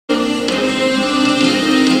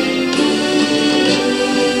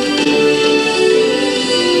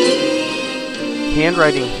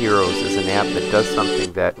Handwriting Heroes is an app that does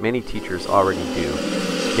something that many teachers already do.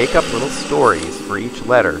 Make up little stories for each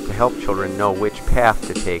letter to help children know which path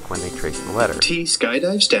to take when they trace the letter. T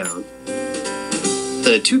skydives down.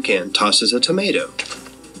 Then a toucan tosses a tomato.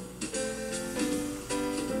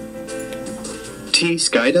 T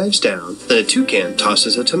skydives down. Then a toucan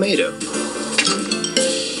tosses a tomato.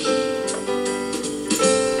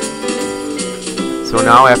 So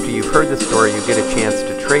now after you've heard the story, you get a chance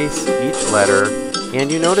to trace each letter, and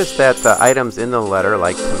you notice that the items in the letter,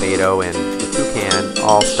 like tomato and the toucan,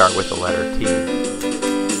 all start with the letter T.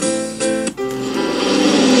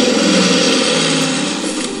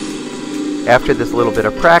 After this little bit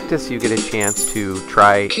of practice, you get a chance to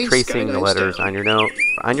try tracing the letters on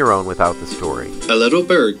your own without the story. A little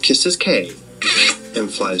bird kisses K and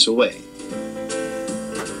flies away.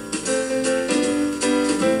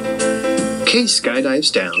 K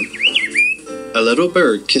skydives down. A little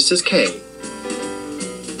bird kisses K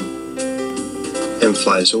and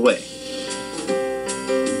flies away.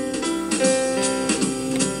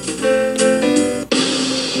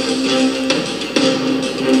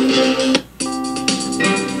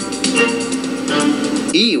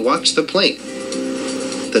 E walks the plank,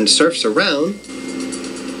 then surfs around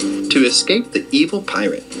to escape the evil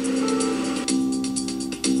pirate.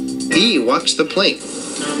 E walks the plank,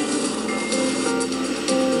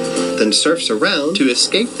 then surfs around to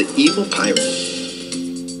escape the evil pirate.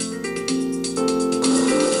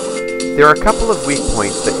 There are a couple of weak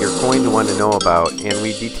points that you're going to want to know about, and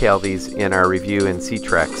we detail these in our review in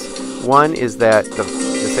C-Trex. One is that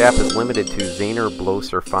this app is limited to Zahner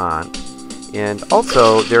Blosser font, and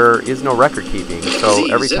also there is no record keeping,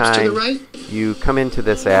 so every time you come into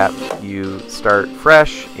this app, you start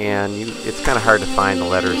fresh, and it's kind of hard to find the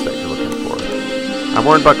letters that you're looking for. I'm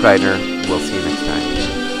Warren Buckreitner. We'll see you next time.